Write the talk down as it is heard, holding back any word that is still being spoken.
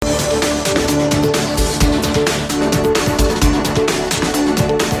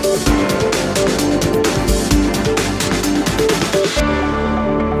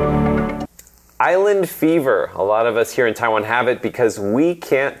island fever. A lot of us here in Taiwan have it because we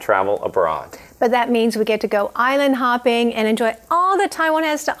can't travel abroad. But that means we get to go island hopping and enjoy all that Taiwan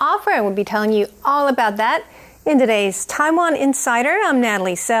has to offer. And we'll be telling you all about that in today's Taiwan Insider. I'm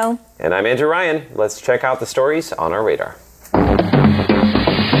Natalie So. And I'm Andrew Ryan. Let's check out the stories on our radar.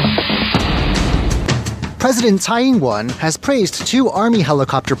 President Tsai Ing-wen has praised 2 Army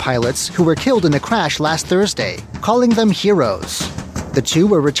helicopter pilots who were killed in a crash last Thursday, calling them heroes. The 2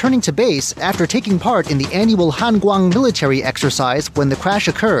 were returning to base after taking part in the annual Hanguang military exercise when the crash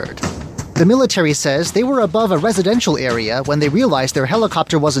occurred. The military says they were above a residential area when they realized their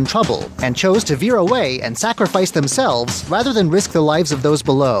helicopter was in trouble and chose to veer away and sacrifice themselves rather than risk the lives of those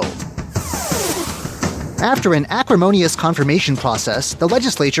below. After an acrimonious confirmation process, the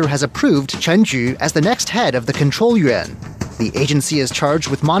legislature has approved Chen Ju as the next head of the Control Yuan. The agency is charged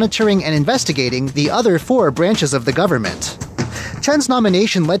with monitoring and investigating the other 4 branches of the government. Chen's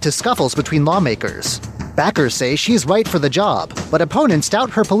nomination led to scuffles between lawmakers. Backers say she's right for the job, but opponents doubt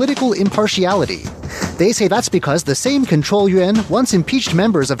her political impartiality. They say that's because the same Control Yuan once impeached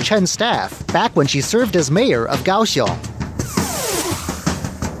members of Chen's staff back when she served as mayor of Kaohsiung.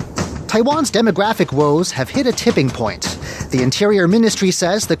 Taiwan's demographic woes have hit a tipping point. The Interior Ministry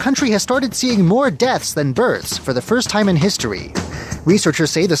says the country has started seeing more deaths than births for the first time in history. Researchers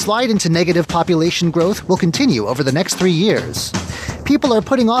say the slide into negative population growth will continue over the next 3 years. People are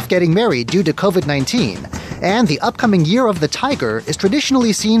putting off getting married due to COVID-19, and the upcoming Year of the Tiger is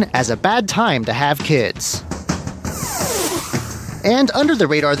traditionally seen as a bad time to have kids. And under the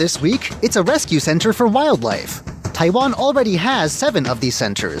radar this week, it's a rescue center for wildlife. Taiwan already has 7 of these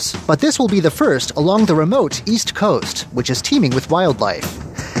centers, but this will be the first along the remote East Coast, which is teeming with wildlife.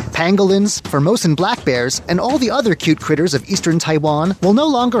 Pangolins, Formosan black bears, and all the other cute critters of eastern Taiwan will no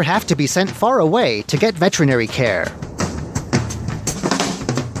longer have to be sent far away to get veterinary care.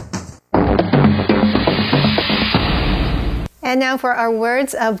 And now for our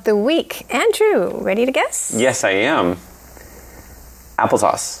words of the week. Andrew, ready to guess? Yes, I am.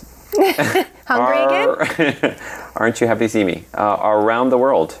 Applesauce. Hungry again? Aren't you happy to see me? Around the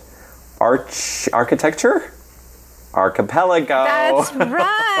world. Architecture? Archipelago. That's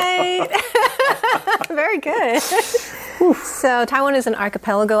right. Very good. So Taiwan is an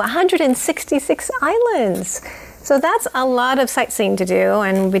archipelago, 166 islands. So that's a lot of sightseeing to do,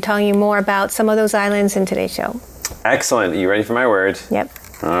 and we'll be telling you more about some of those islands in today's show. Excellent. Are you ready for my word? Yep.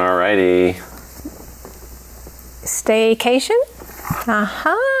 Alrighty. Staycation?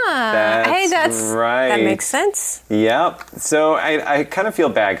 Aha. That's right. That makes sense. Yep. So I kind of feel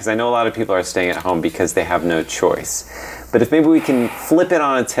bad because I know a lot of people are staying at home because they have no choice. But if maybe we can flip it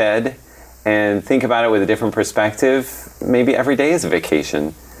on its head and think about it with a different perspective, maybe every day is a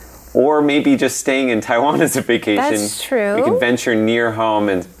vacation. Or maybe just staying in Taiwan is a vacation. That's true. We can venture near home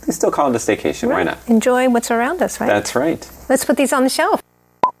and still call it a staycation. Right. Why not? Enjoy what's around us, right? That's right. Let's put these on the shelf.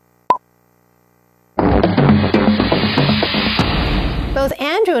 Both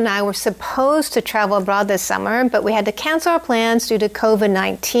Andrew and I were supposed to travel abroad this summer, but we had to cancel our plans due to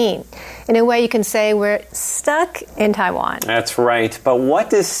COVID-19. In a way, you can say we're stuck in Taiwan. That's right. But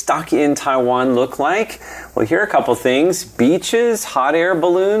what does stuck in Taiwan look like? Well, here are a couple things. Beaches, hot air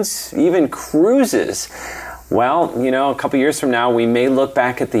balloons, even cruises. Well, a couple years from now, we may look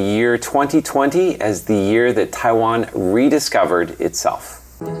back at the year 2020 as the year that Taiwan rediscovered itself.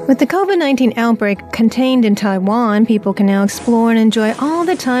 With the COVID-19 outbreak contained in Taiwan, people can now explore and enjoy all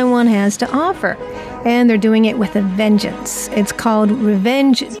that Taiwan has to offer. And they're doing it with a vengeance. It's called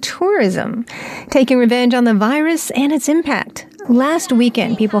revenge tourism, taking revenge on the virus and its impact. Last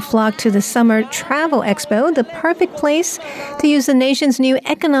weekend, people flocked to the Summer Travel Expo, the perfect place to use the nation's new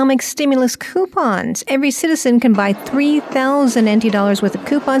economic stimulus coupons. Every citizen can buy 3,000 NT dollars worth of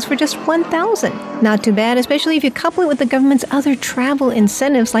coupons for just 1,000. Not too bad, especially if you couple it with the government's other travel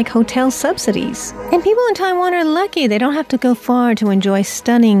incentives like hotel subsidies. And people in Taiwan are lucky. They don't have to go far to enjoy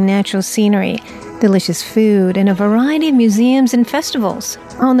stunning natural scenery, delicious food, and a variety of museums and festivals.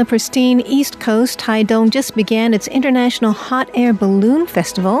 On the pristine East Coast, Taidong just began its International Hot Air Balloon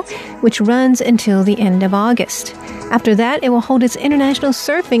Festival, which runs until the end of August. After that, it will hold its international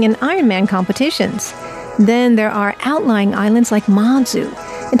surfing and Ironman competitions. Then there are outlying islands like Mazu.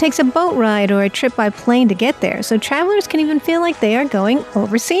 It takes a boat ride or a trip by plane to get there, so travelers can even feel like they are going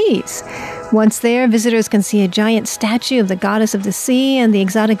overseas. Once there, visitors can see a giant statue of the goddess of the sea and the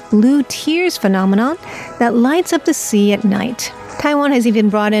exotic blue tears phenomenon that lights up the sea at night. Taiwan has even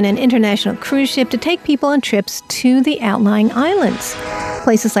brought in an international cruise ship to take people on trips to the outlying islands.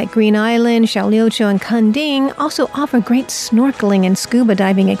 Places like Green Island, Xiaoliuqiu, and Kending also offer great snorkeling and scuba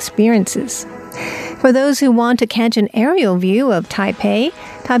diving experiences. For those who want to catch an aerial view of Taipei,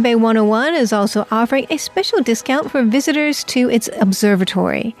 Taipei 101 is also offering a special discount for visitors to its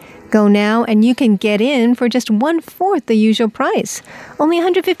observatory. Go now and you can get in for just 1/4 the usual price, only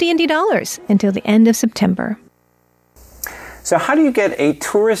 $150 NT until the end of September. So how do you get a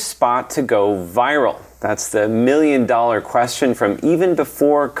tourist spot to go viral? That's the million-dollar question from even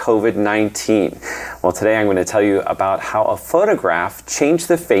before COVID-19. Well, today I'm going to tell you about how a photograph changed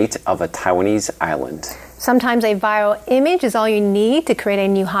the fate of a Taiwanese island. Sometimes a viral image is all you need to create a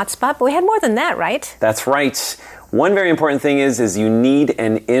new hotspot, but we had more than that, right? That's right. One very important thing is you need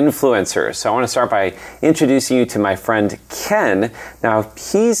an influencer. So I want to start by introducing you to my friend Ken. Now,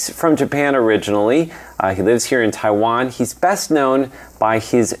 he's from Japan originally. He lives here in Taiwan. He's best known by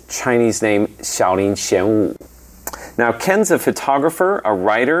his Chinese name, Xiaolin Xianwu. Now, Ken's a photographer, a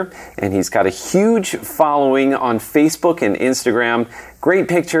writer, and he's got a huge following on Facebook and Instagram. Great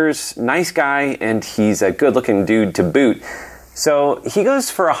pictures, nice guy, and he's a good-looking dude to boot. So he goes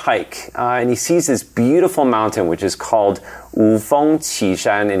for a hike, and he sees this beautiful mountain, which is called Wufeng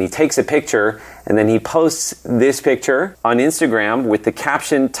Qishan, and he takes a picture, and then he posts this picture on Instagram with the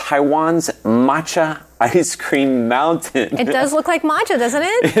caption, Taiwan's Matcha Ice Cream Mountain. It does look like matcha, doesn't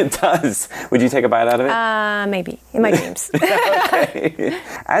it? It does. Would you take a bite out of it? Maybe, in my dreams. Okay.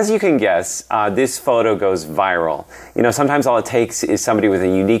 As you can guess, this photo goes viral. You know, sometimes all it takes is somebody with a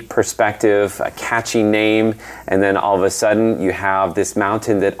unique perspective, a catchy name, and then all of a sudden you have this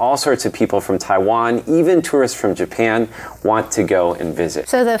mountain that all sorts of people from Taiwan, even tourists from Japan, want to go and visit.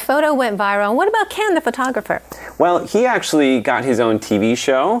 So the photo went viral. What about Ken, the photographer? Well, he actually got his own TV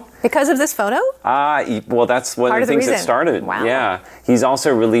show. Because of this photo? Well, that's one of the things that started. Wow. Yeah. He's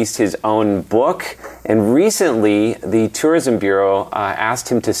also released his own book. And recently, the Tourism Bureau asked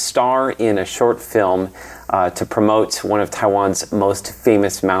him to star in a short film to promote one of Taiwan's most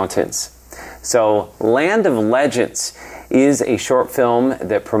famous mountains. So, Land of Legends is a short film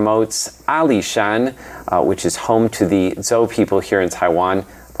that promotes Alishan, which is home to the Zhou people here in Taiwan.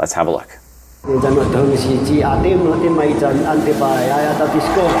 Let's have a look.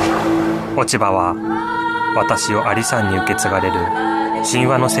 落ち葉は私をアリ山に受け継がれる神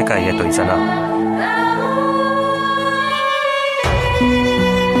話の世界へと誘う。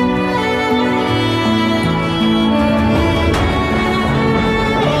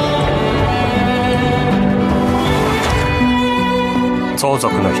相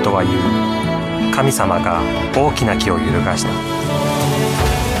続の人は言う。神様が大きな木を揺るがした。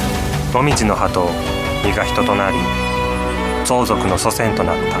紅葉の葉と実が人となり、相続の祖先と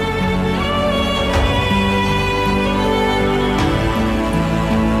なった。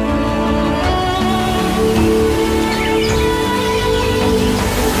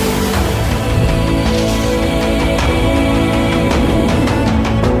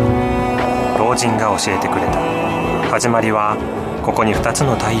老人が教えてくれた。始まりはここに2つ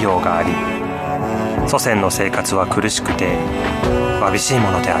の太陽があり、祖先の生活は苦しくてわびしい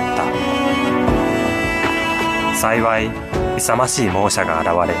ものであった。幸い勇ましい猛者が現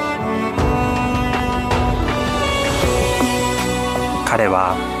れ、彼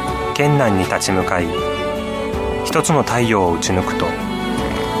は艱難に立ち向かい、一つの太陽を撃ち抜くと、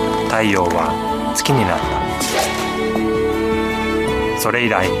太陽は月になった。それ以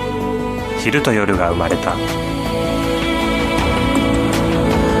来、昼と夜が生まれた。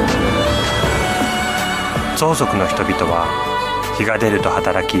相続の人々は日が出ると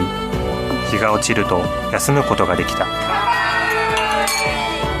働き、日が落ちると休むことができた。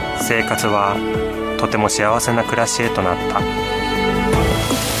生活はとても幸せな暮らしへとなった。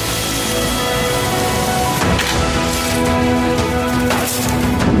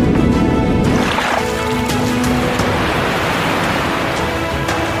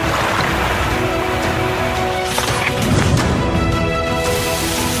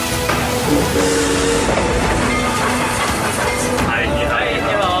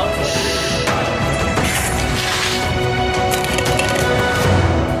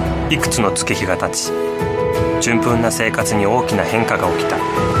いくつの月日が経ち、順風な生活に大きな変化が起きた。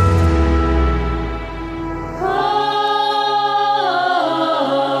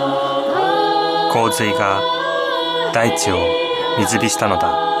洪水が大地を水浸したの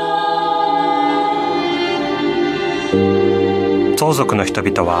だ。相続の人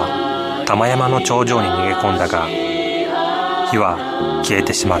々は玉山の頂上に逃げ込んだが、火は消え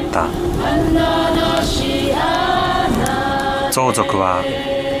てしまった。相続は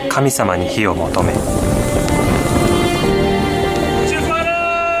神様に火を求め、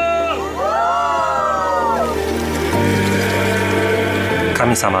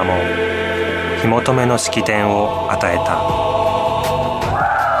神様も火求めの式典を与えた。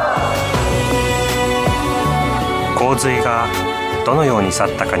洪水がどのように去っ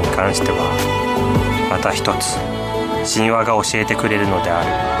たかに関してはまた一つ神話が教えてくれるのであ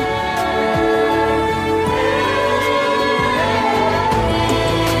る。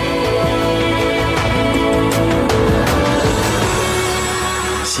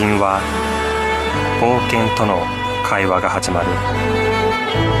神話、冒険との会話が始まる。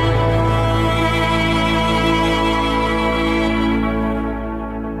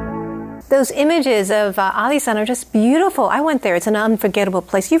Those images of Alisan are just beautiful. I went there. It's an unforgettable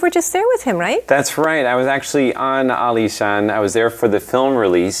place. You were just there with him, right? That's right. I was actually on Alishan. I was there for the film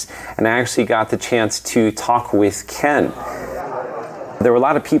release, and I actually got the chance to talk with Ken. There were a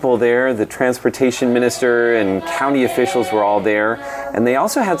lot of people there. The transportation minister and county officials were all there. And they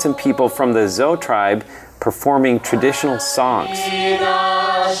also had some people from the Zo tribe performing traditional songs.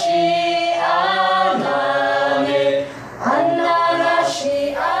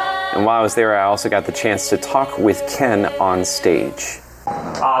 And while I was there, I also got the chance to talk with Ken on stage.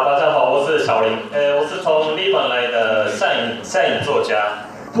 大家好，我是小林，我是从日本来的摄影作家。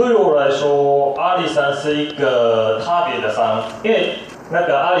对我来说，阿里山是一个特别的山，因为那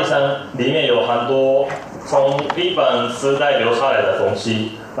个阿里山里面有很多从日本时代留下来的东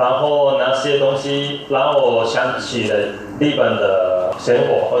西，然后那些东西让我想起了日本的生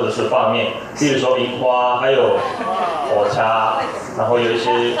活或者是画面，比如说樱花，还有火车，然后有一些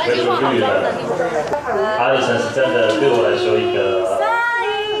绿的。阿里山是真的对我来说一个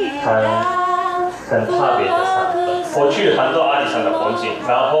很特别的山。我去很多阿里山的风景，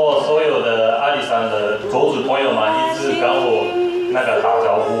然后所有的阿里山的族子朋友们一直跟我那个打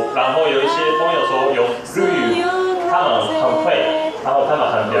招呼，然后有一些朋友说用日语，他们很会，然后他们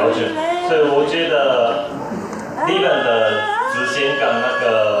很标准，所以我觉得日本的之前跟那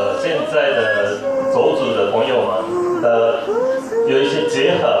个现在的族子的朋友们的有一些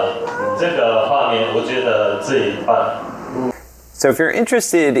结合，这个画面我觉得最棒。So if you're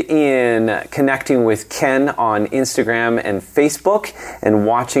interested in connecting with Ken on Instagram and Facebook and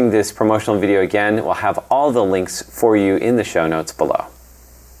watching this promotional video again, we'll have all the links for you in the show notes below.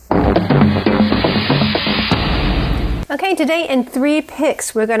 Okay, today in 3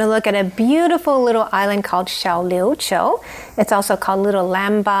 picks, we're going to look at a beautiful little island called Xiaoliuqiu. It's also called Little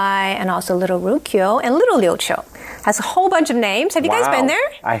Lambai and also Little Rukyo and Little Liuqiu. Has a whole bunch of names. Have you guys been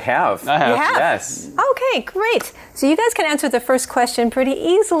there? I have. You have? Yes. Okay, great. So you guys can answer the first question pretty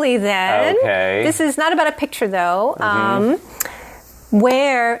easily then. Okay. This is not about a picture though.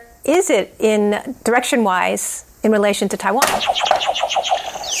 Where is it in direction-wise in relation to Taiwan?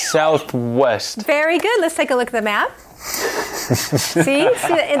 Southwest. Very good. Let's take a look at the map. See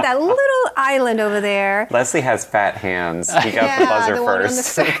that little island over there. Leslie has fat hands. He got the buzzer the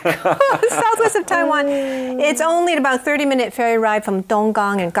first. One on the southwest of Taiwan. It's only about 30-minute ferry ride from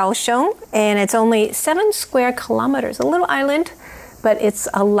Donggang and Kaohsiung, and it's only 7 square kilometers. A little island, but it's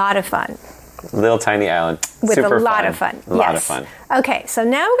a lot of fun. Little tiny island. With Super a lot of fun. A lot of fun. Okay, so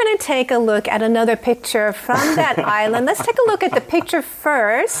now we're going to take a look at another picture from that island. Let's take a look at the picture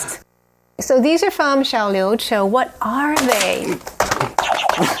first. So these are from Xiaoliuqiu. What are they?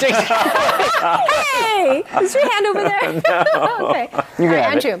 Hey! Is your hand over there? No. Okay. All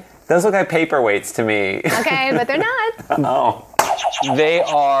right, Andrew. Those look like paperweights to me. Okay, but they're not. Oh. They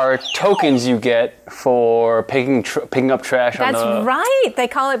are tokens you get for picking up trash on the That's right. They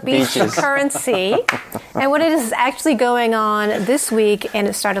call it beach beaches. currency. And what it is actually going on this week, and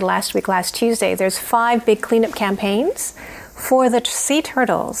it started last Tuesday, there's 5 big cleanup campaigns for the sea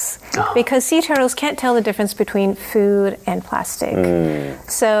turtles, because sea turtles can't tell the difference between food and plastic.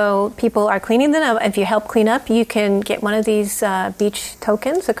 So people are cleaning them up. If you help clean up, you can get one of these beach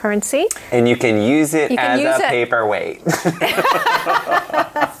tokens, a currency. And you can use it as a paperweight. You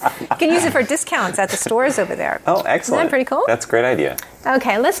can use it for discounts at the stores over there. Oh, excellent. Isn't that pretty cool? That's a great idea.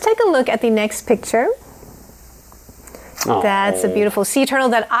 Okay, let's take a look at the next picture. That's a beautiful sea turtle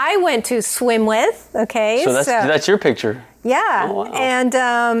that I went to swim with. Okay, So that's your picture. Yeah, Oh, wow. and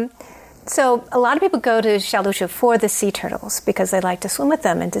so a lot of people go to Xiaoliuqiu for the sea turtles because they like to swim with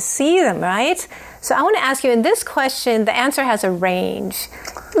them and to see them, right? So I want to ask you, in this question, the answer has a range.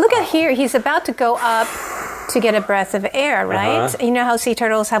 Look at here, he's about to go up to get a breath of air, right? You know how sea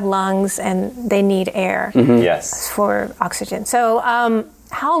turtles have lungs and they need air Yes. for oxygen. So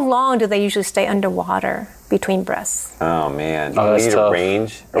how long do they usually stay underwater between breaths? Oh, man. Oh, we that's need tough. a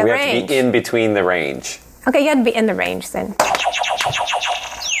range? Or Yeah, we have to range. be in between the range? Okay, you have to be in the range then.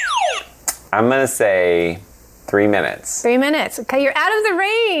 I'm going to say 3 minutes. 3 minutes. Okay, you're out of the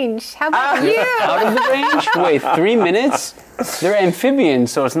range. How about you? Out of the range? Wait, 3 minutes? They're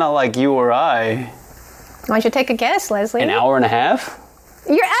amphibians, so it's not like you or I. Why don't you take a guess, Leslie? An hour and a half?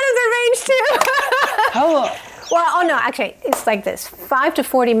 You're out of the range too. How long? Well, oh no, actually, it's like this: 5 to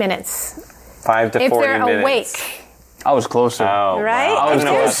 40 minutes 5 to if 40 they're minutes. awake. I was closer. Oh, Right? Wow. I If don't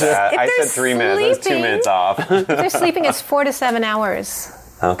know about they're- that. if I they're said 3 minutes. That's 2 sleeping- minutes off. If they're sleeping, it's 4 to 7 hours.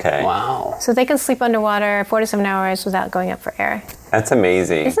 Okay. Wow. So they can sleep underwater 4 to 7 hours without going up for air. That's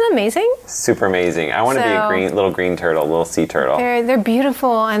amazing. Isn't that amazing? Super amazing. I want to be a So- little green turtle, little sea turtle. They're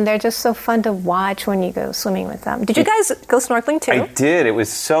beautiful and they're just so fun to watch when you go swimming with them. Did you guys go snorkeling too? I did. It was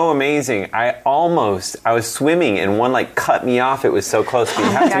so amazing. I was swimming and one like cut me off. It was so close. But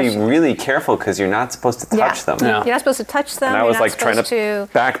you have to be Gosh. really careful because you're not supposed to touch them. Yeah. You're not supposed to touch them. And I You're was not like trying supposed to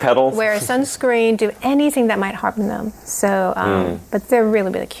backpedal. wear sunscreen, do anything that might harm them. So, but they're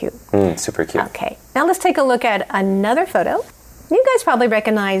really, really cute. Super cute. Okay, now let's take a look at another photo. You guys probably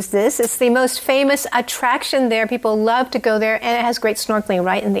recognize this. It's the most famous attraction there. People love to go there, and it has great snorkeling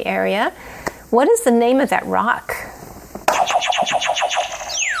right in the area. What is the name of that rock?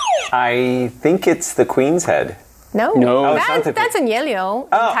 I think it's the Queen's Head. No, No. Oh, it's not the- that's in Yelio.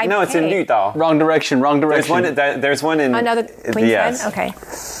 Oh, no, it's in Yudao. Wrong direction. Wrong There's direction. Oh, one in Another Queen's yes. Head? Okay.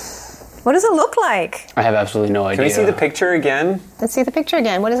 What does it look like? I have absolutely no idea. Can we see the picture again? Let's see the picture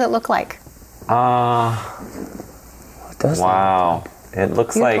again. What does it look like? Wow. It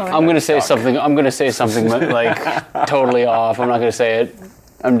looks like Beautiful. I'm gonna say something. I'm gonna say something like totally off. I'm not gonna say it.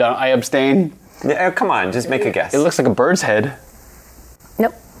 I'm done. I abstain. Yeah, come on, just make a guess. It looks like a bird's head.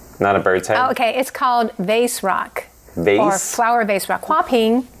 Nope. Not a bird's head. Oh, okay, it's called vase rock. Vase? Or flower vase rock.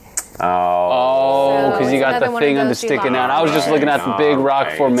 Huaping. Oh, because So you it's got another the one of thing on the those you sticking out. like. I was just looking at the big rock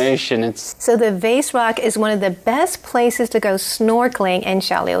Alright. formation. It's So the vase rock is one of the best places to go snorkeling in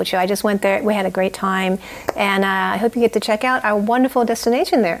Xiaoliuqiu. I just went there. We had a great time. And I hope you get to check out our wonderful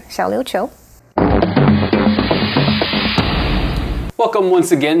destination there, Xiaoliuqiu. welcome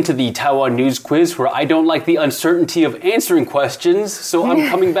once again to the Taiwan News Quiz, where I don't like the uncertainty of answering questions, so I'm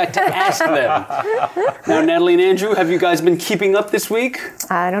coming back to ask them. Now, Natalie and Andrew, have you guys been keeping up this week?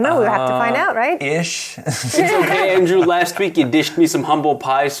 I don't know. We'll have to find out, right? Ish. It's okay, Andrew. Last week you dished me some humble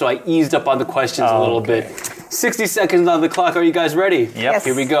pie, so I eased up on the questions a little bit. 60 seconds on the clock. Are you guys ready? Yep. Yes.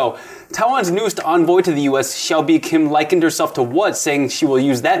 Here we go. Taiwan's newest envoy to the U.S., Xiaobi Kim, likened herself to what, saying she will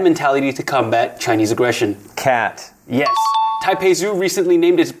use that mentality to combat Chinese aggression? Cat. Yes. Taipei Zoo recently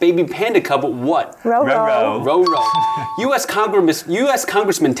named its baby panda cub what? Roro. Roro. U.S.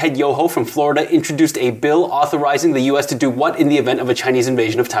 Congressman Ted Yoho from Florida introduced a bill authorizing the U.S. to do what in the event of a Chinese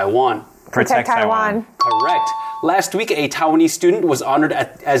invasion of Taiwan? Protect Taiwan. Correct. Last week, a Taiwanese student was honored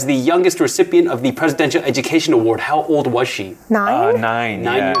as the youngest recipient of the Presidential Education Award. How old was she? 9? 9. 9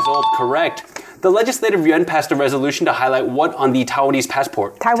 yeah. years old, correct. The Legislative Yuan passed a resolution to highlight what on the Taiwanese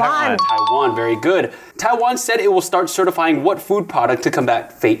passport? Taiwan. Taiwan, very good. Taiwan said it will start certifying what food product to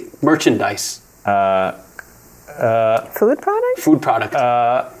combat fake merchandise? Food product? Food product.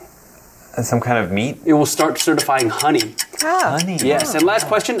 Some kind of meat. It will start certifying honey. Oh. Honey. Yes, and last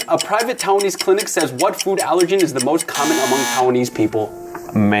question. A private Taiwanese clinic says what food allergen is the most common among Taiwanese people?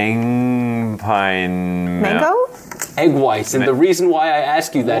 Mango? Egg whites. And the reason why I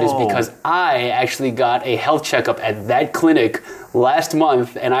ask you that is because I actually got a health checkup at that clinic last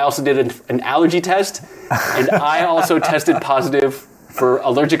month, and I also did an allergy test, and I also tested positive for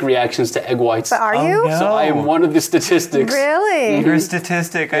allergic reactions to egg whites. But are you? no. So I am one of the statistics. Really? You're a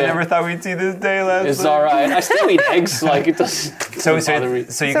statistic. I Yeah. never thought we'd see this day last It's week. all right. I still eat eggs. Like it doesn't So bother me.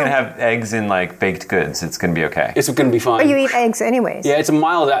 you can have eggs in like baked goods. It's gonna be okay. It's going to be fine. But you eat eggs anyways. Yeah, it's a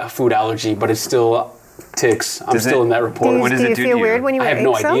mild food allergy, but it's still ticks. I'm Does still it- in that Do report. you, What does do it you do feel to you? weird when you I eat have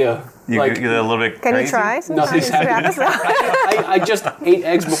no eggs, though? idea. You're a little bit Can crazy. you try? Nothing's happened. I just ate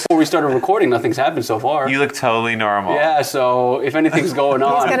eggs before we started recording. Nothing's happened so far. You look totally normal. Yeah, so if anything's going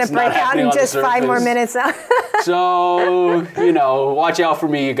on, It's going it's to break not out happening in on the just 5 more surface. minutes. So, watch out for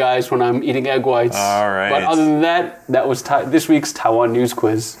me, you guys, when I'm eating egg whites. All right. But other than that, that was this week's Taiwan News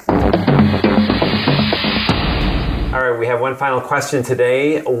Quiz. All right, we have one final question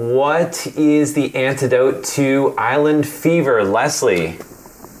today. What is the antidote to island fever, Leslie?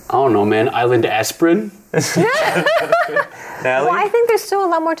 I don't know, man. Island aspirin? Natalie? Well, I think there's still a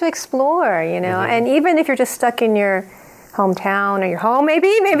lot more to explore, and even if you're just stuck in your hometown or your home,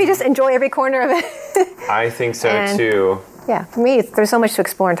 maybe just enjoy every corner of it. I think so And- too. Yeah, for me, there's so much to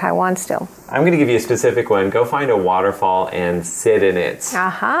explore in Taiwan still. I'm going to give you a specific one. Go find a waterfall and sit in it.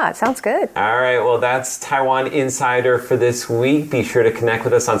 Aha, it sounds good. All right, well, that's Taiwan Insider for this week. Be sure to connect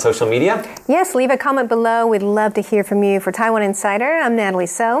with us on social media. Yes, leave a comment below. We'd love to hear from you. For Taiwan Insider, I'm Natalie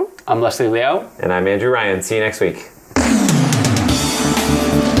So. I'm Leslie Liao. And I'm Andrew Ryan. See you next week.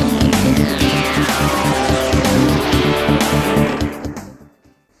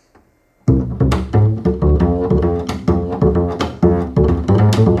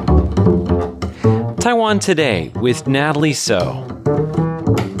 Taiwan Today with Natalie So.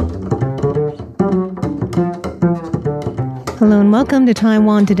 Hello and welcome to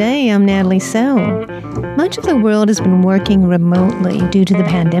Taiwan Today. I'm Natalie So. Much of the world has been working remotely due to the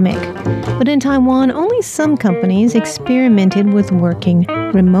pandemic. But in Taiwan, only some companies experimented with working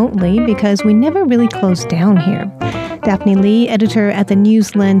remotely because we never really closed down here. Daphne Lee, editor at the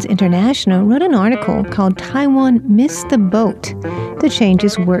News Lens International, wrote an article called Taiwan Missed the Boat: The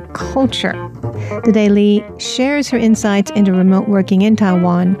Changes Work Culture. Today, Lee shares her insights into remote working in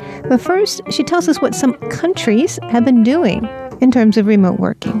Taiwan. But first, she tells us what some countries have been doing in terms of remote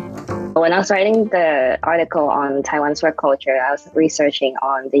working. When I was writing the article on Taiwan's work culture, I was researching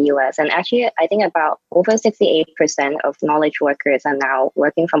on the US. And actually, I think about over 68% of knowledge workers are now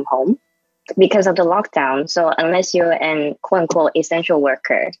working from home because of the lockdown. So unless you're an quote-unquote essential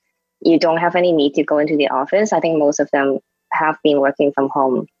worker, you don't have any need to go into the office. I think most of them have been working from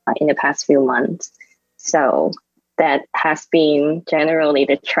home in the past few months. So that has been generally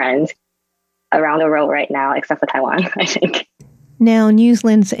the trend around the world right now, except for Taiwan, I think. Now, News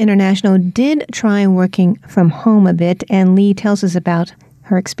Lens International did try working from home a bit, and Lee tells us about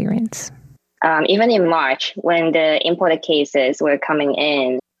her experience. Even in March, when the imported cases were coming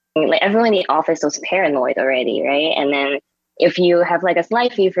in, like everyone in the office was paranoid already, right? And then if you have like a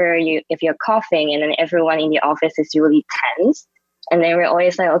slight fever, if you're coughing, and then everyone in the office is really tense. And then we're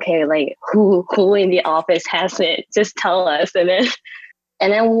always like, okay, like who in the office has it? Just tell us. And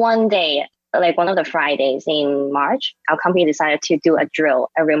then one day, like one of the Fridays in March, our company decided to do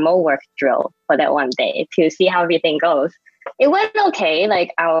a remote work drill for that one day to see how everything goes. It went okay.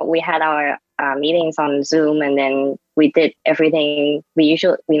 Like we had our meetings on Zoom, and then we did everything we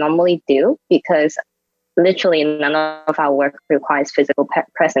normally do, because literally none of our work requires physical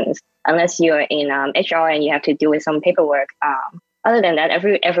presence unless you're in HR and you have to deal with some paperwork. Other than that,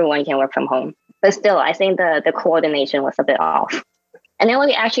 everyone can work from home. But still, I think the coordination was a bit off. And then when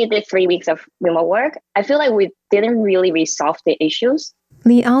we actually did 3 weeks of remote work, I feel like we didn't really resolve the issues.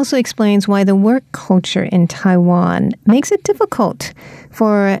 Lee also explains why the work culture in Taiwan makes it difficult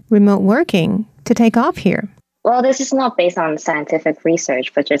for remote working to take off here. Well, this is not based on scientific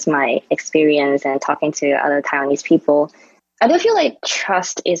research, but just my experience and talking to other Taiwanese people. I do feel like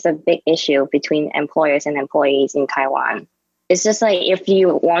trust is a big issue between employers and employees in Taiwan. It's just like if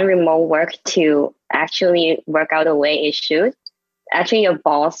you want remote work to actually work out the way it should, actually your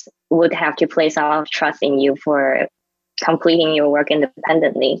boss would have to place a lot of trust in you for completing your work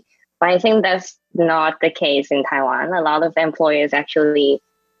independently. But I think that's not the case in Taiwan. A lot of employers actually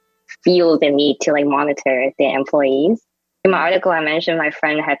feel the need to like monitor their employees. In my article, I mentioned my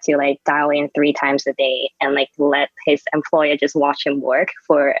friend had to like dial in 3 times a day and like let his employer just watch him work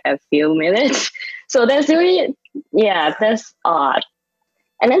for a few minutes. So that's really, that's odd.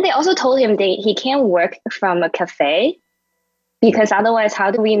 And then they also told him he can't work from a cafe because otherwise, how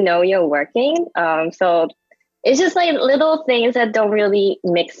do we know you're working? So it's just like little things that don't really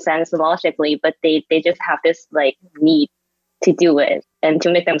make sense logically, but they just have this like need to do it and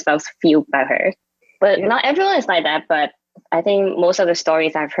to make themselves feel better. But not everyone is like that, but I think most of the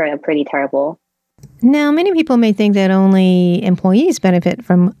stories I've heard are pretty terrible. Now, many people may think that only employees benefit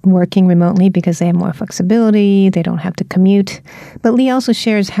from working remotely because they have more flexibility, they don't have to commute. But Lee also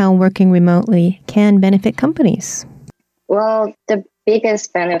shares how working remotely can benefit companies. Well, the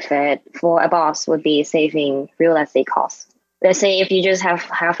biggest benefit for a boss would be saving real estate costs. Let's say if you just have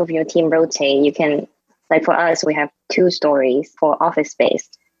half of your team rotate, you can, like for us, we have 2 stories for office space.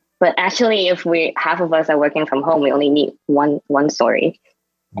 But actually, if half of us are working from home, we only need one story.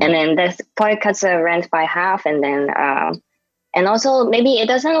 And then that probably cuts the rent by half. And then, and also maybe it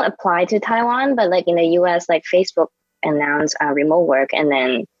doesn't apply to Taiwan, but like in the US, like Facebook announced remote work. And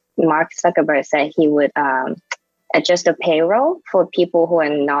then Mark Zuckerberg said he would adjust the payroll for people who are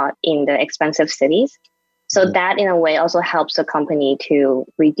not in the expensive cities. So that in a way also helps the company to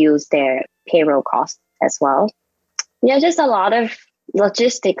reduce their payroll costs as well. Yeah, just a lot of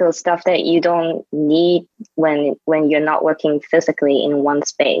logistical stuff that you don't need when you're not working physically in one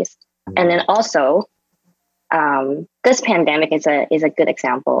space. And then also, this pandemic is a good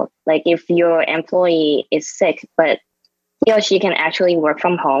example. Like if your employee is sick, but he or she can actually work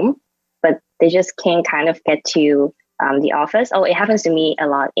from home, but they just can't kind of get to the office. Oh, it happens to me a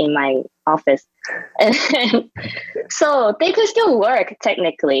lot in my office. So they could still work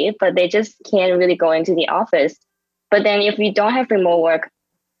technically, but they just can't really go into the office. But then if you don't have remote work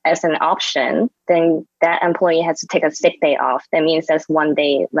as an option, then that employee has to take a sick day off. That means there's 1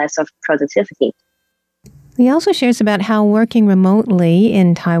 day less of productivity. He also shares about how working remotely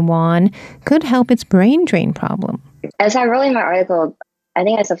in Taiwan could help its brain drain problem. As I wrote in my article, I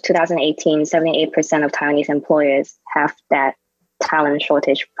think as of 2018, 78% of Taiwanese employers have that talent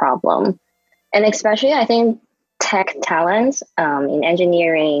shortage problem. And especially, I think tech talents in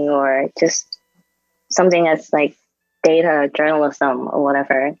engineering or just something that's like data journalism or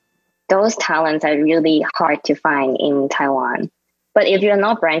whatever, those talents are really hard to find in Taiwan. But if you're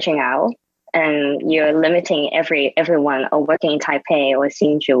not branching out and you're limiting everyone or working in Taipei or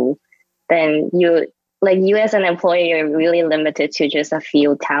Hsinchu, then you as an employer, you're really limited to just a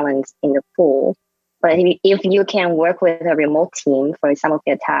few talents in the pool. But if you can work with a remote team for some of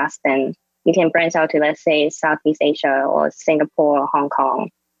your tasks, then you can branch out to, let's say, Southeast Asia or Singapore or Hong Kong.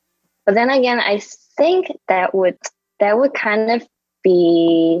 But then again, I think that would kind of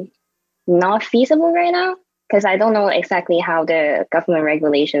be not feasible right now, because I don't know exactly how the government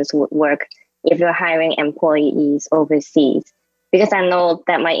regulations would work if you're hiring employees overseas, because I know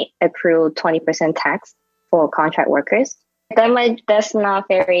that might accrue 20% tax for contract workers. That's not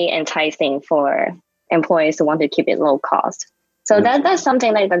very enticing for employers who want to keep it low cost. So that's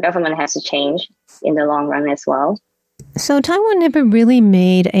something that the government has to change in the long run as well. So Taiwan never really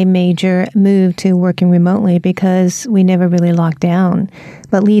made a major move to working remotely because we never really locked down.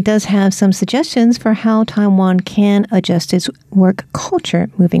 But Lee does have some suggestions for how Taiwan can adjust its work culture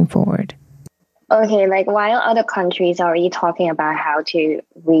moving forward. Okay, like while other countries are already talking about how to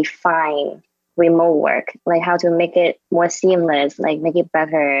refine remote work, like how to make it more seamless, like make it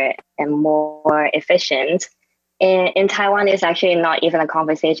better and more efficient, in Taiwan, it's actually not even a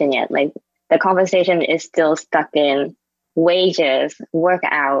conversation yet. Like the conversation is still stuck in wages, work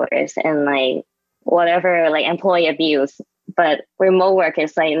hours, and like whatever, like employee abuse. But remote work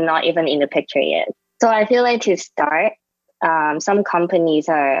is like not even in the picture yet. So I feel like to start, some companies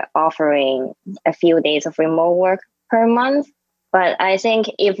are offering a few days of remote work per month. But I think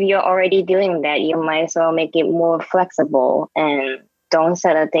if you're already doing that, you might as well make it more flexible and don't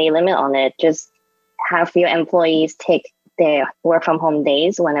set a day limit on it. Just have your employees take their work from home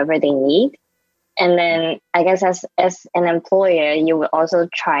days whenever they need. And then I guess as an employer, you will also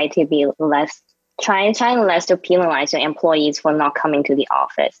try to be trying less to penalize your employees for not coming to the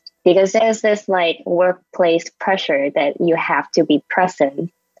office. Because there's this like workplace pressure that you have to be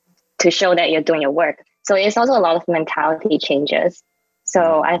present to show that you're doing your work. So it's also a lot of mentality changes.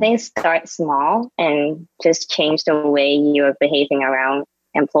 So I think start small and just change the way you're behaving around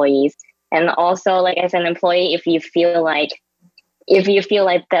employees. And also, like as an employee, if you feel like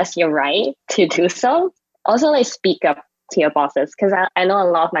that's your right to do so, also like speak up to your bosses. Because I know a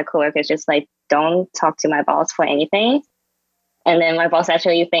lot of my coworkers just like don't talk to my boss for anything. And then my boss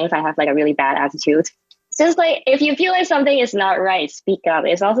actually thinks I have like a really bad attitude. So it's like, if you feel like something is not right, speak up.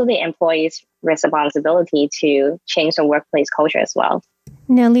 It's also the employee's responsibility to change the workplace culture as well.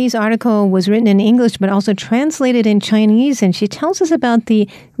 Now, Lee's article was written in English, but also translated in Chinese, and she tells us about the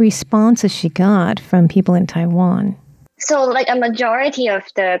responses she got from people in Taiwan. So, like, a majority of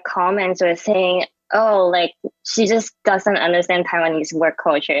the comments were saying, oh, like, she just doesn't understand Taiwanese work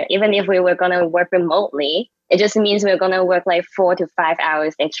culture. Even if we were going to work remotely, it just means we're going to work like 4 to 5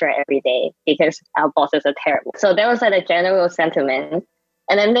 hours extra every day because our bosses are terrible. So that was like a general sentiment.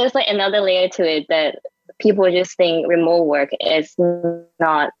 And then there's like another layer to it that people just think remote work is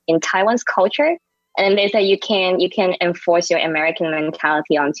not in Taiwan's culture. And they say you can enforce your American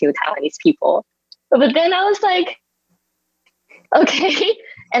mentality onto Taiwanese people. But then I was like, okay.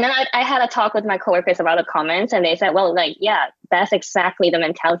 And then I had a talk with my coworkers about the comments, and they said, well, like, yeah, that's exactly the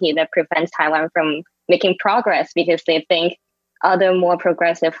mentality that prevents Taiwan from making progress, because they think other more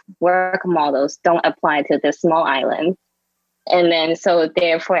progressive work models don't apply to this small island. And then so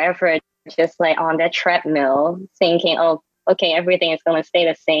they're forever just like on that treadmill thinking, oh, okay, everything is going to stay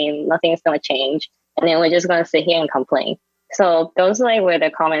the same. Nothing is going to change. And then we're just going to sit here and complain. So those like were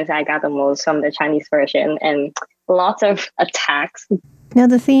the comments I got the most from the Chinese version, and lots of attacks. Now,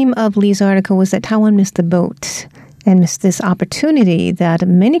 the theme of Lee's article was that Taiwan missed the boat and missed this opportunity that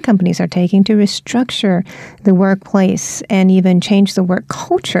many companies are taking to restructure the workplace and even change the work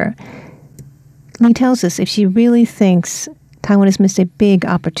culture. Lee tells us if she really thinks Taiwan has missed a big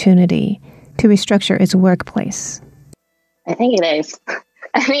opportunity to restructure its workplace. I think it is.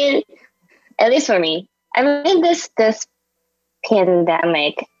 I mean, at least for me. I mean, this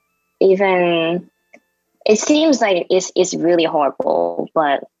pandemic, even, it seems like it's really horrible,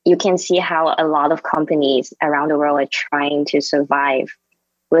 but you can see how a lot of companies around the world are trying to survive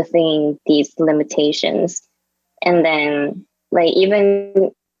within these limitations. And then, like,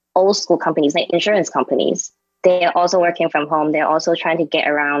 even old school companies, like insurance companies, they're also working from home. They're also trying to get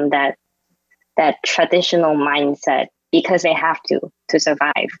around that traditional mindset because they have to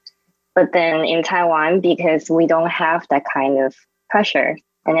survive. But then in Taiwan, because we don't have that kind of pressure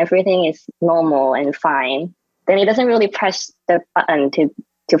and everything is normal and fine, then it doesn't really press the button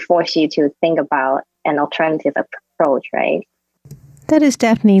to force you to think about an alternative approach, right? That is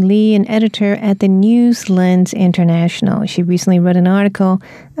Daphne Lee, an editor at the News Lens International. She recently wrote an article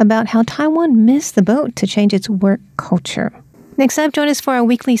about how Taiwan missed the boat to change its work culture. Next up, join us for our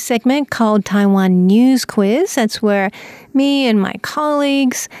weekly segment called Taiwan News Quiz. That's where me and my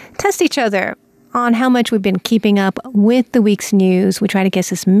colleagues test each other on how much we've been keeping up with the week's news. We try to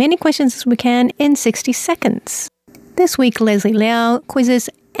guess as many questions as we can in 60 seconds. This week, Leslie Liao quizzes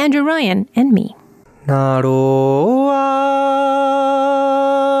Andrew Ryan and me.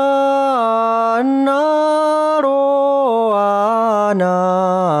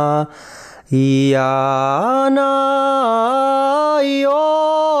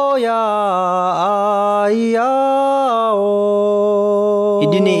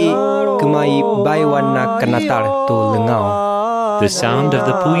 The sound of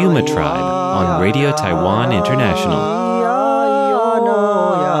the Puyuma tribe on Radio Taiwan International.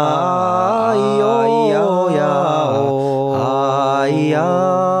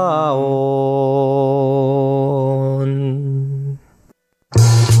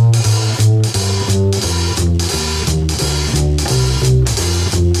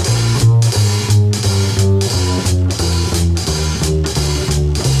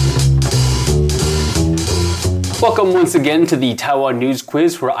 Welcome once again to the Taiwan News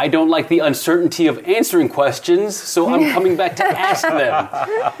Quiz, where I don't like the uncertainty of answering questions, so I'm coming back to ask them.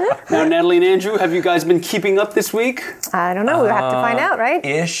 Now, Natalie and Andrew, have you guys been keeping up this week? I don't know. We'll have to find out, right?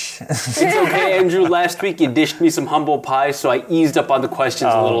 Ish. It's okay, Andrew. Last week you dished me some humble pie, so I eased up on the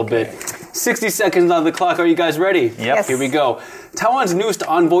questions a little bit. 60 seconds on the clock. Are you guys ready? Yep. Yes. Here we go. Taiwan's newest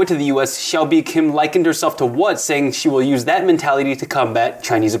envoy to the U.S., Xiaobi Kim, likened herself to what, saying she will use that mentality to combat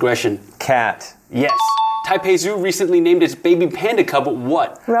Chinese aggression? Cat. Yes. Taipei Zoo recently named its baby panda cub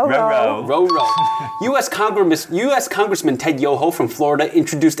what? Roro. Roro. U.S. Congressman Ted Yoho from Florida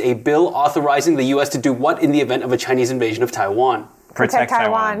introduced a bill authorizing the U.S. to do what in the event of a Chinese invasion of Taiwan? Protect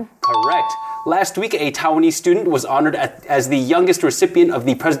Taiwan. Correct. Last week, a Taiwanese student was honored as the youngest recipient of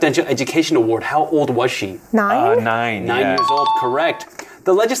the Presidential Education Award. How old was she? 9? 9. 9 years old, correct.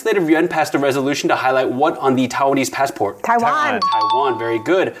 The Legislative Yuan passed a resolution to highlight what on the Taiwanese passport? Taiwan. Taiwan, very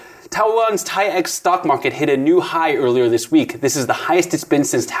good. Taiwan's TAIEX stock market hit a new high earlier this week. This is the highest it's been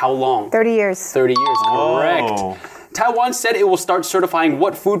since how long? 30 years. 30 years, correct. Whoa. Taiwan said it will start certifying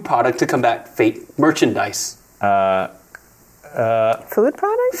what food product to combat fake merchandise? Food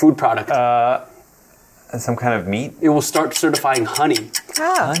product? Food product. Some kind of meat? It will start certifying honey.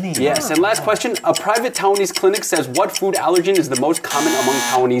 Oh. Honey. Yes, and last question. A private Taiwanese clinic says what food allergen is the most common among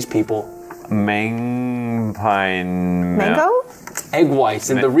Taiwanese people? Mango? Egg whites.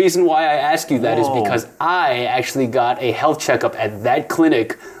 And the reason why I ask you that is Whoa. because I actually got a health checkup at that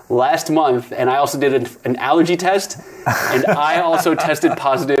clinic last month, and I also did an allergy test, and I also tested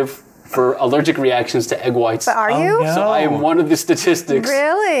positive for allergic reactions to egg whites. But are you? no. So I am one of the statistics.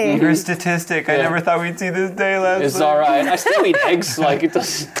 Really? You're a statistic. I Yeah. never thought we'd see this day, Leslie. It's all right. I still eat eggs. Like it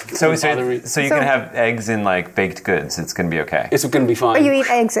doesn't bother me. So you can have eggs in like baked goods. It's going to be okay. It's going to be fine. But you eat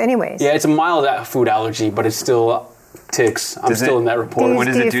eggs anyways. Yeah, it's a mild food allergy, but it's still ticks. I'm Does still it- in that report. What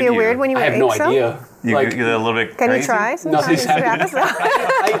does do it you do to feel you? weird when you I eat have no eggs, though? idea. You Like, get a little bit Can crazy? you try? Nothing's happened.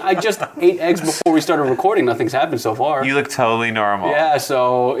 I just ate eggs before we started recording. Nothing's happened so far. You look totally normal. Yeah,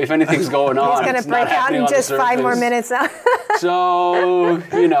 so if anything's going on, He's going to it's not break out happening in on the just 5 more surface. minutes now.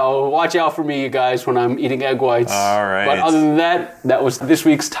 So, watch out for me, you guys, when I'm eating egg whites. All right. But other than that, that was this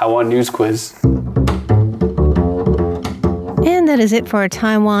week's Taiwan News Quiz. And that is it for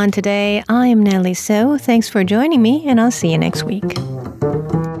Taiwan today. I am Natalie So. Thanks for joining me, and I'll see you next week.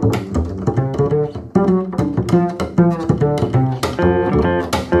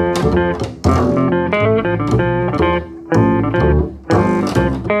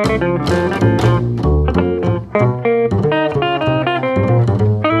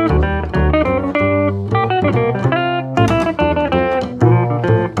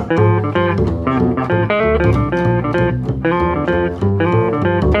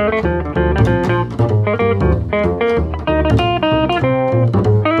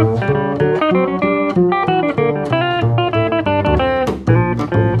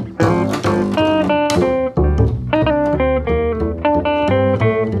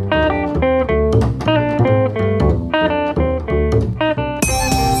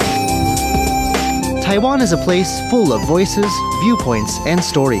 Taiwan is a place full of voices, viewpoints, and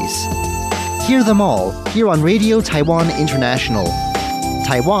stories. Hear them all here on Radio Taiwan International.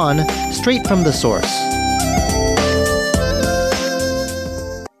 Taiwan, straight from the source.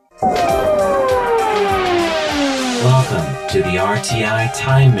 Welcome to the RTI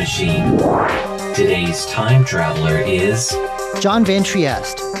Time Machine. Today's time traveler is John Van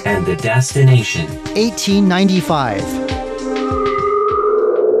Trieste, and the destination 1895.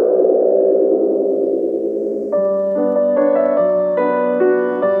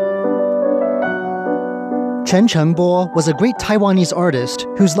 Chen Chengbo was a great Taiwanese artist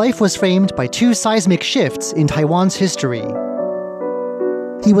whose life was framed by two seismic shifts in Taiwan's history.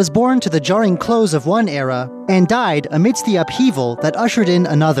 He was born to the jarring close of one era and died amidst the upheaval that ushered in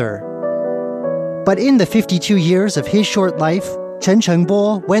another. But in the 52 years of his short life, Chen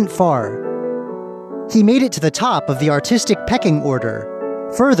Chengbo went far. He made it to the top of the artistic pecking order,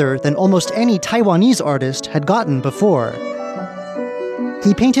 further than almost any Taiwanese artist had gotten before.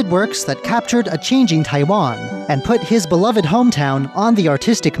 He painted works that captured a changing Taiwan and put his beloved hometown on the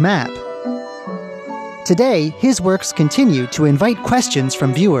artistic map. Today, his works continue to invite questions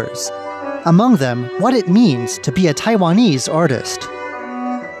from viewers, among them what it means to be a Taiwanese artist.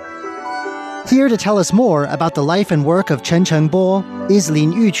 Here to tell us more about the life and work of Chen Chengbo is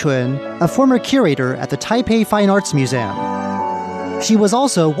Lin Yuchun, a former curator at the Taipei Fine Arts Museum. She was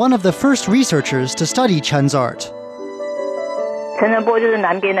also one of the first researchers to study Chen's art. 陈澄波就是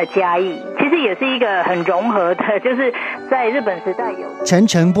南边的嘉义，其实也是一个很融合的，就是在日本时代有。Chen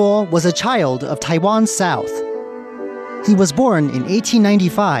Chengbo was a child of Taiwan's south. He was born in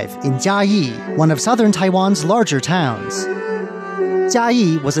 1895 in Jiayi, one of southern Taiwan's larger towns.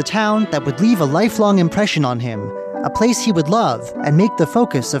 Jiayi was a town that would leave a lifelong impression on him, a place he would love and make the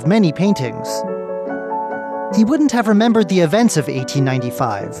focus of many paintings. He wouldn't have remembered the events of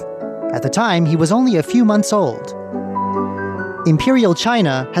 1895. At the time, he was only a few months old. Imperial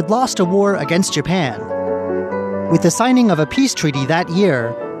China had lost a war against Japan. With the signing of a peace treaty that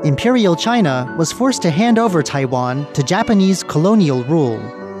year, Imperial China was forced to hand over Taiwan to Japanese colonial rule.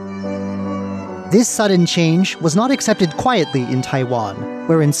 This sudden change was not accepted quietly in Taiwan,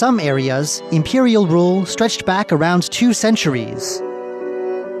 where in some areas, imperial rule stretched back around 2 centuries.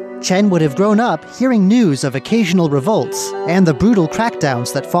 Chen would have grown up hearing news of occasional revolts and the brutal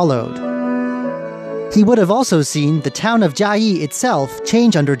crackdowns that followed. He would have also seen the town of Jiayi itself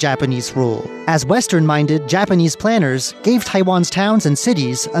change under Japanese rule, as Western-minded Japanese planners gave Taiwan's towns and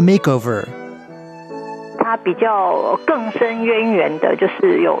cities a makeover. 他比较更深渊源的就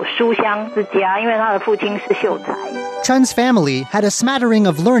是有书香之家，因为他的父亲是秀才。 Chen's family had a smattering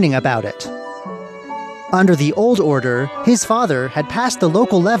of learning about it. Under the old order, his father had passed the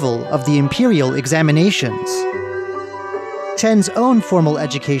local level of the imperial examinations. Chen's own formal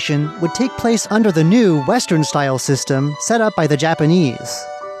education would take place under the new Western-style system set up by the Japanese.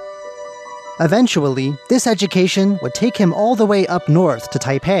 Eventually, this education would take him all the way up north to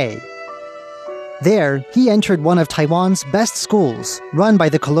Taipei. There, he entered one of Taiwan's best schools, run by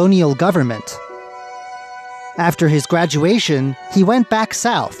the colonial government. After his graduation, he went back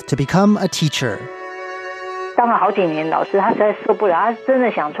south to become a teacher. 当了好几年老师，他实在受不了，他真的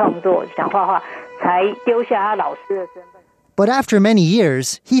想创作、想画画，才丢下他老师的身份。 But after many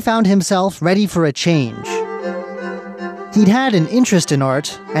years, he found himself ready for a change. He'd had an interest in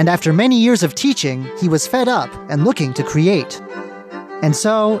art, and after many years of teaching, he was fed up and looking to create. And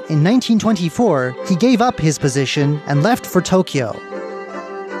so, in 1924, he gave up his position and left for Tokyo.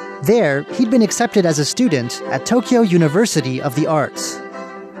 There, he'd been accepted as a student at Tokyo University of the Arts.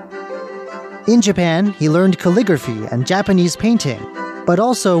 In Japan, he learned calligraphy and Japanese painting, but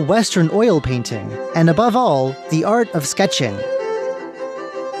also Western oil painting, and above all, the art of sketching.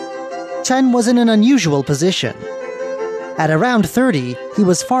 Chen was in an unusual position. At around 30, he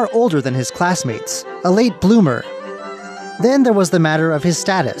was far older than his classmates, a late bloomer. Then there was the matter of his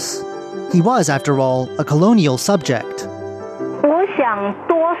status. He was, after all, a colonial subject. 我想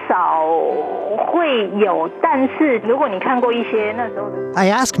多少会有，但是如果你看过一些那时候的。 I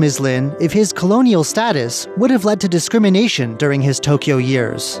asked Ms. Lin if his colonial status would have led to discrimination during his Tokyo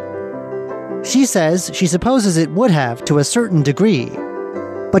years. She says she supposes it would have to a certain degree.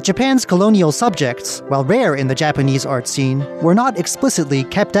 But Japan's colonial subjects, while rare in the Japanese art scene, were not explicitly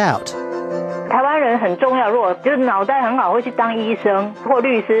kept out. 台湾人很重要，如果就是脑袋很好，会去当医生或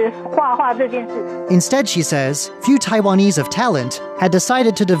律师，画画这件事。 Instead, she says, few Taiwanese of talent had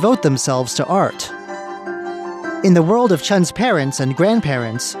decided to devote themselves to art. In the world of Chen's parents and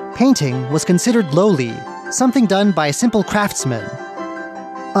grandparents, painting was considered lowly, something done by simple craftsmen.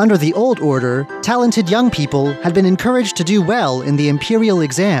 Under the old order, talented young people had been encouraged to do well in the imperial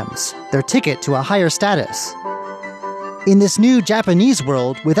exams, their ticket to a higher status. In this new Japanese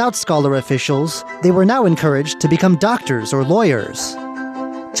world without scholar officials, they were now encouraged to become doctors or lawyers.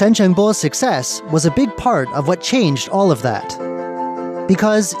 Chen Chengbo's success was a big part of what changed all of that.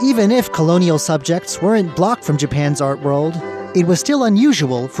 Because even if colonial subjects weren't blocked from Japan's art world, it was still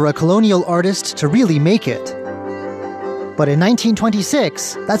unusual for a colonial artist to really make it. But in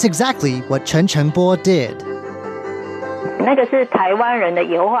 1926, that's exactly what Chen Chengbo did. 那个是台湾人的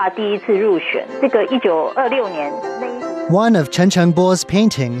油画第一次入选，这个1926年。 One of Chen Chengbo's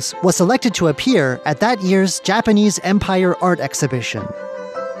paintings was selected to appear at that year's Japanese Empire Art Exhibition.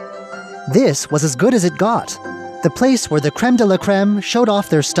 This was as good as it got, the place where the creme de la creme showed off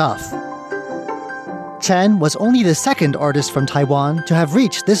their stuff. Chen was only the second artist from Taiwan to have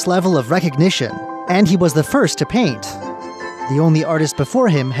reached this level of recognition, and he was the first to paint. The only artist before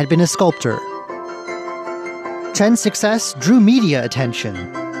him had been a sculptor. Chen's success drew media attention.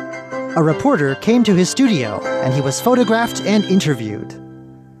 A reporter came to his studio, and he was photographed and interviewed.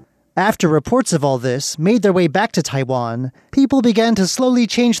 After reports of all this made their way back to Taiwan, people began to slowly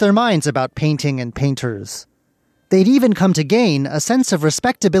change their minds about painting and painters. They'd even come to gain a sense of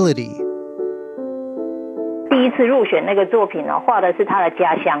respectability. 第一次入选那个作品呢，画的是他的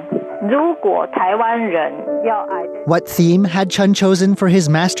家乡。如果台湾人要 What theme had Chen chosen for his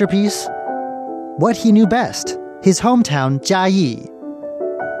masterpiece? What he knew best, his hometown Jiayi.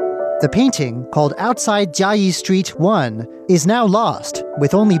 The painting, called Outside Jiayi Street 1, is now lost,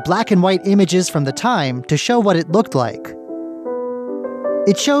 with only black and white images from the time to show what it looked like.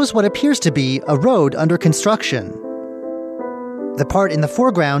 It shows what appears to be a road under construction. The part in the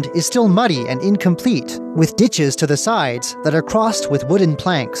foreground is still muddy and incomplete, with ditches to the sides that are crossed with wooden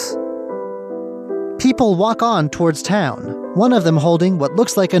planks. People walk on towards town, one of them holding what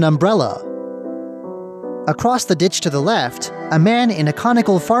looks like an umbrella. Across the ditch to the left, a man in a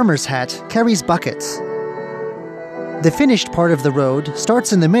conical farmer's hat carries buckets. The finished part of the road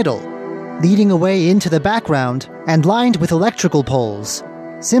starts in the middle, leading away into the background and lined with electrical poles,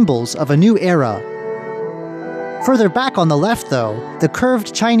 symbols of a new era. Further back on the left, though, the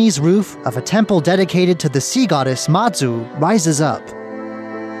curved Chinese roof of a temple dedicated to the sea goddess Mazu rises up.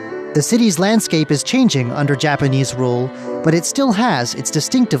 The city's landscape is changing under Japanese rule, but it still has its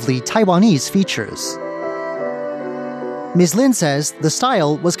distinctively Taiwanese features. Ms. Lin says the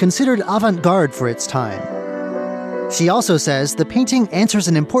style was considered avant-garde for its time. She also says the painting answers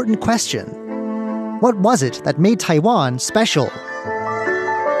an important question. What was it that made Taiwan special?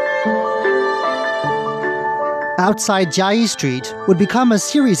 Outside Jiayi Street would become a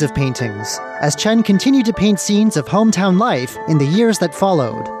series of paintings, as Chen continued to paint scenes of hometown life in the years that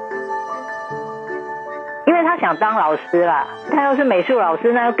followed. 因为他想当老师啦，他要是美术老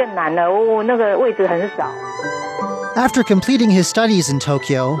师那就更难了，那个位置很少。 After completing his studies in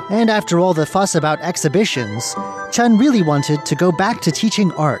Tokyo, and after all the fuss about exhibitions, Chen really wanted to go back to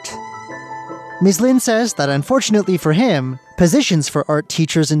teaching art. Ms. Lin says that unfortunately for him, positions for art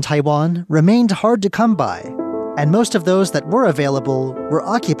teachers in Taiwan remained hard to come by, and most of those that were available were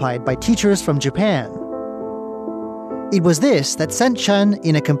occupied by teachers from Japan. It was this that sent Chen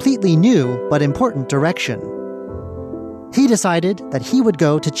in a completely new but important direction. He decided that he would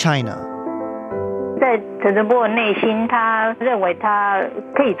go to China. 在陈澄波的内心，他认为他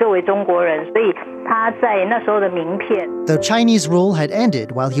可以作为中国人，所以他在那时候的名片。Though Chinese rule had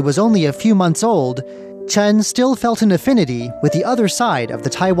ended while he was only a few months old, Chen still felt an affinity with the other side of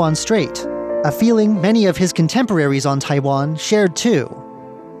the Taiwan Strait, a feeling many of his contemporaries on Taiwan shared too.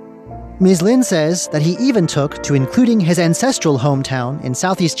 Ms. Lin says that he even took to including his ancestral hometown in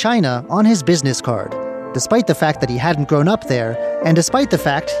Southeast China on his business card, despite the fact that he hadn't grown up there, and despite the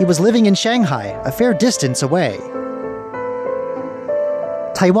fact he was living in Shanghai, a fair distance away.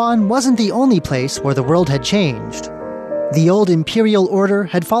 Taiwan wasn't the only place where the world had changed. The old imperial order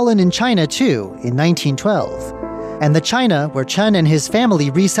had fallen in China too, in 1912, and the China where Chen and his family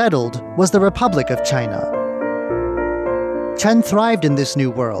resettled was the Republic of China. Chen thrived in this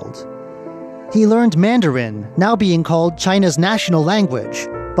new world. He learned Mandarin, now being called China's national language,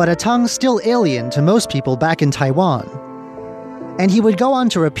 but a tongue still alien to most people back in Taiwan. And he would go on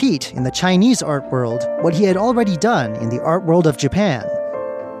to repeat in the Chinese art world what he had already done in the art world of Japan.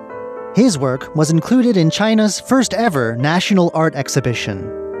 His work was included in China's first ever national art exhibition.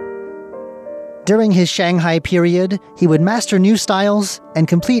 During his Shanghai period, he would master new styles and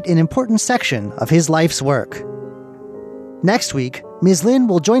complete an important section of his life's work. Next week, Ms. Lin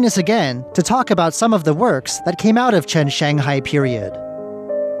will join us again to talk about some of the works that came out of Chen's Shanghai period.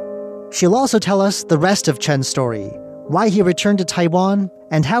 She'll also tell us the rest of Chen's story, why he returned to Taiwan,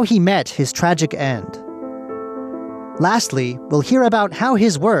 and how he met his tragic end. Lastly, we'll hear about how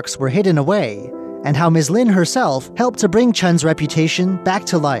his works were hidden away, and how Ms. Lin herself helped to bring Chen's reputation back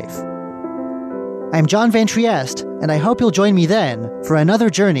to life. I'm John Van Trieste, and I hope you'll join me then for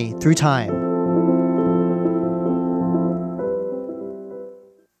another journey through time.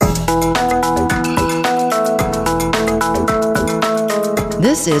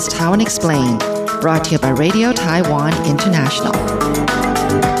 This is Taiwan Explained, brought to you by Radio Taiwan International.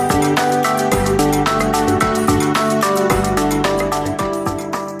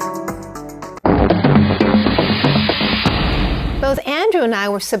 Both Andrew and I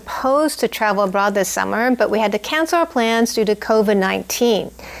were supposed to travel abroad this summer, but we had to cancel our plans due to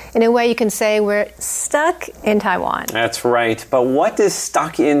COVID-19. In a way, you can say we're stuck in Taiwan. That's right. But what does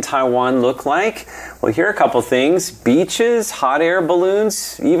stuck in Taiwan look like? Well, here are a couple things. Beaches, hot air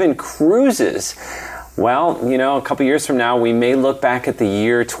balloons, even cruises. Well, a couple years from now, we may look back at the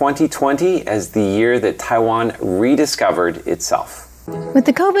year 2020 as the year that Taiwan rediscovered itself. With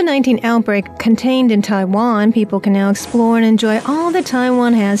the COVID-19 outbreak contained in Taiwan, people can now explore and enjoy all that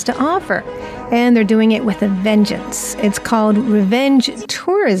Taiwan has to offer. And they're doing it with a vengeance. It's called revenge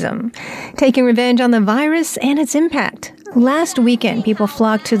tourism, taking revenge on the virus and its impact. Last weekend, people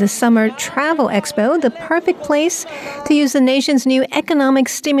flocked to the Summer Travel Expo, the perfect place to use the nation's new economic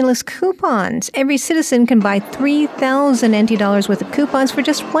stimulus coupons. Every citizen can buy 3,000 NT dollars worth of coupons for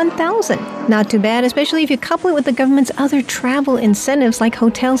just 1,000. Not too bad, especially if you couple it with the government's other travel incentives like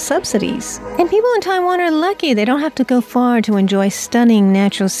hotel subsidies. And people in Taiwan are lucky. They don't have to go far to enjoy stunning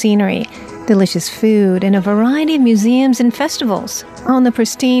natural scenery, delicious food, and a variety of museums and festivals. On the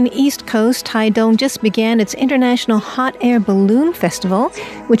pristine East Coast, Taidong just began its International Hot Air Balloon Festival,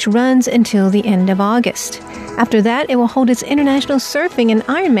 which runs until the end of August. After that, it will hold its international surfing and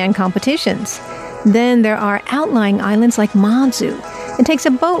Ironman competitions. Then there are outlying islands like Mazu. It takes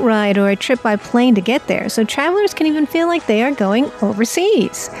a boat ride or a trip by plane to get there, so travelers can even feel like they are going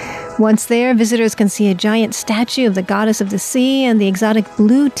overseas. Once there, visitors can see a giant statue of the goddess of the sea and the exotic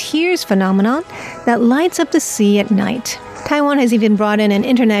blue tears phenomenon that lights up the sea at night. Taiwan has even brought in an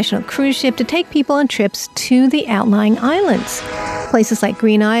international cruise ship to take people on trips to the outlying islands. Places like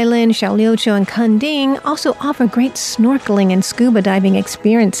Green Island, Xiaoliuqiu, and Kending also offer great snorkeling and scuba diving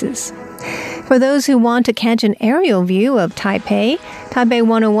experiences. For those who want to catch an aerial view of Taipei, Taipei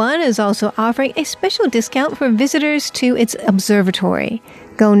 101 is also offering a special discount for visitors to its observatory.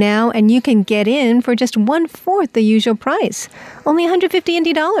 Go now and you can get in for just 1/4 the usual price, only 150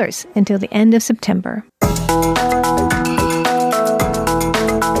 NT dollars until the end of September.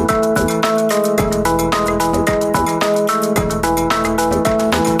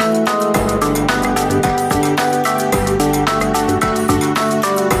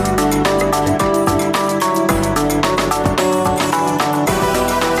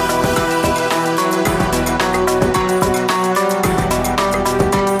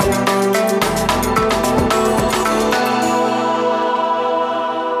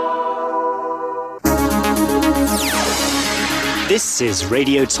 This is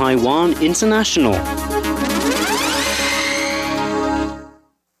Radio Taiwan International.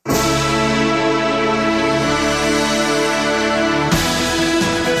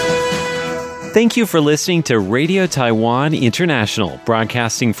 Thank you for listening to Radio Taiwan International,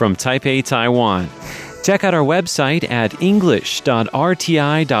 broadcasting from Taipei, Taiwan. Check out our website at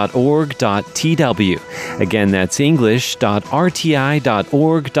english.rti.org.tw. Again, that's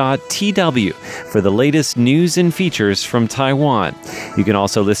english.rti.org.tw for the latest news and features from Taiwan. You can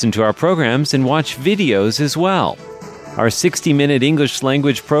also listen to our programs and watch videos as well. Our 60-minute English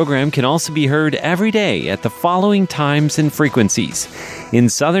language program can also be heard every day at the following times and frequencies. In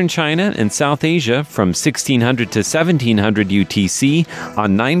southern China and South Asia from 1600 to 1700 UTC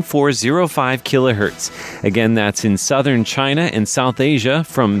on 9405 kHz. Again, that's in southern China and South Asia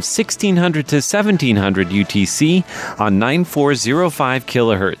from 1600 to 1700 UTC on 9405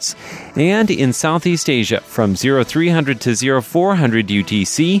 kHz. And in Southeast Asia from 0300 to 0400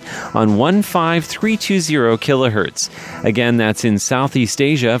 UTC on 15320 kHz. Again, that's in Southeast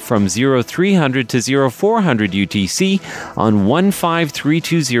Asia from 0300 to 0400 UTC on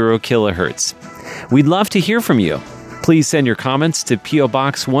 15320 kHz. We'd love to hear from you. Please send your comments to P.O.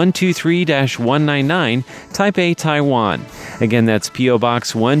 Box 123-199, Taipei, Taiwan. Again, that's P.O.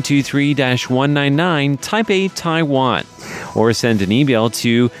 Box 123-199, Taipei, Taiwan. Or send an email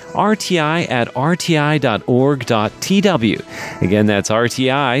to rti@rti.org.tw. Again, that's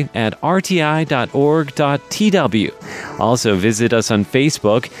rti@rti.org.tw. Also, visit us on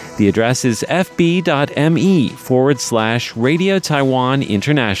Facebook. The address is fb.me/Radio Taiwan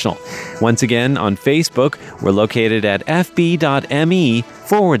International. Once again, on Facebook, we're located at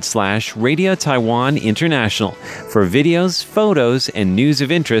fb.me/Radio Taiwan International for videos, photos, and news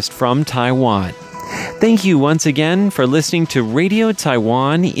of interest from Taiwan. Thank you once again for listening to Radio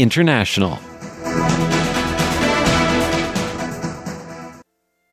Taiwan International.